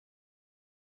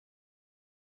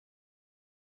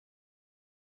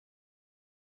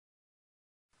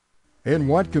In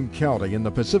Whatcom County in the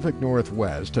Pacific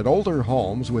Northwest, at older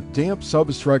homes with damp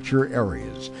substructure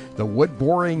areas, the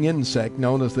wood-boring insect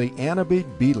known as the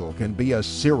Anobiid beetle can be a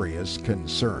serious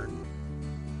concern.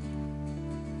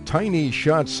 Tiny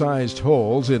shot-sized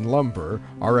holes in lumber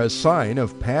are a sign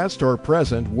of past or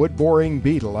present wood-boring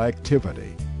beetle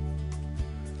activity.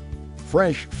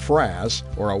 Fresh frass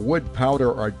or a wood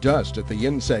powder or dust at the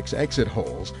insect's exit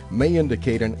holes may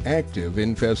indicate an active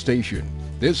infestation.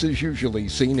 This is usually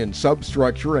seen in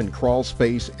substructure and crawl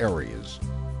space areas.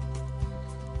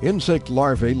 Insect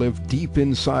larvae live deep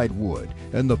inside wood,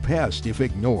 and the pest, if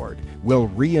ignored, will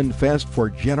reinfest for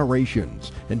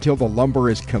generations until the lumber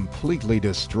is completely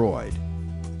destroyed.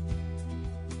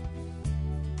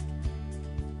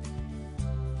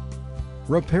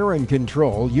 Repair and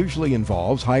control usually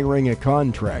involves hiring a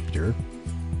contractor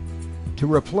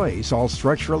to replace all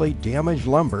structurally damaged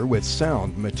lumber with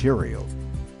sound material.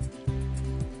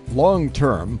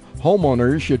 Long-term,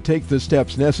 homeowners should take the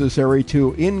steps necessary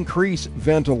to increase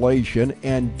ventilation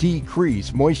and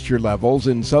decrease moisture levels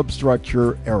in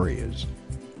substructure areas.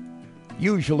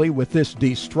 Usually with this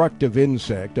destructive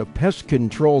insect, a pest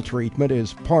control treatment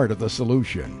is part of the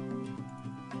solution.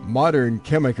 Modern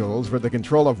chemicals for the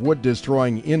control of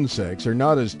wood-destroying insects are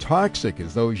not as toxic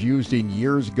as those used in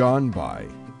years gone by.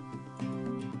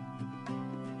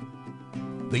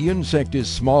 The insect is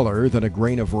smaller than a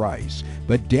grain of rice,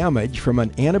 but damage from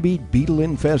an Anobiid beetle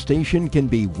infestation can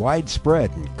be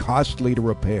widespread and costly to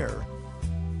repair.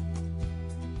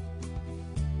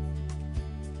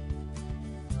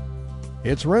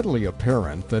 It's readily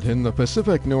apparent that in the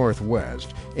Pacific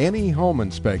Northwest, any home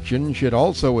inspection should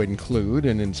also include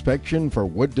an inspection for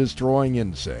wood-destroying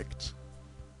insects.